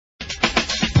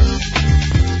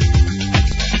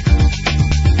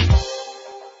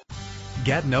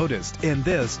Get noticed in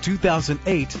this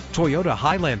 2008 Toyota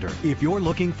Highlander. If you're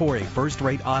looking for a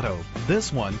first-rate auto,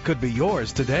 this one could be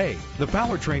yours today. The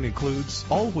powertrain includes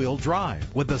all-wheel drive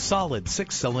with a solid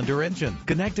 6-cylinder engine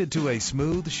connected to a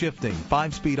smooth shifting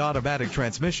 5-speed automatic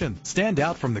transmission. Stand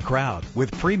out from the crowd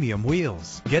with premium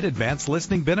wheels. Get advanced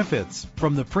listening benefits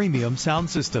from the premium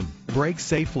sound system. Brake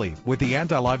safely with the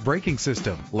anti-lock braking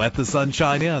system. Let the sun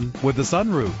shine in with the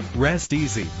sunroof. Rest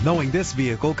easy knowing this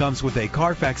vehicle comes with a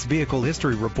Carfax Vehicle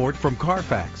History Report from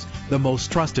Carfax, the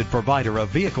most trusted provider of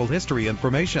vehicle history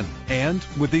information. And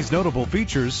with these notable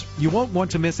features, you won't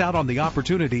want to miss out on the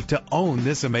opportunity to own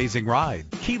this amazing ride.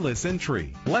 Keyless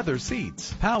entry, leather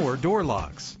seats, power door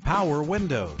locks, power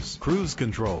windows, cruise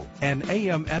control, and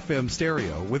AM/FM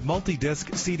stereo with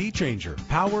multi-disc CD changer,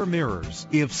 power mirrors.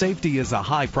 If safety is a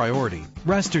high priority,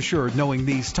 rest assured knowing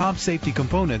these top safety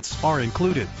components are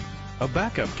included: a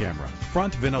backup camera,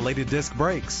 front ventilated disc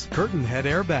brakes, curtain head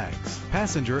airbags,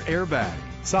 passenger airbag,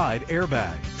 side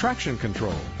airbag, traction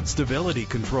control, stability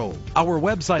control. Our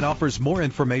website offers more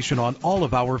information on all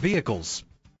of our vehicles.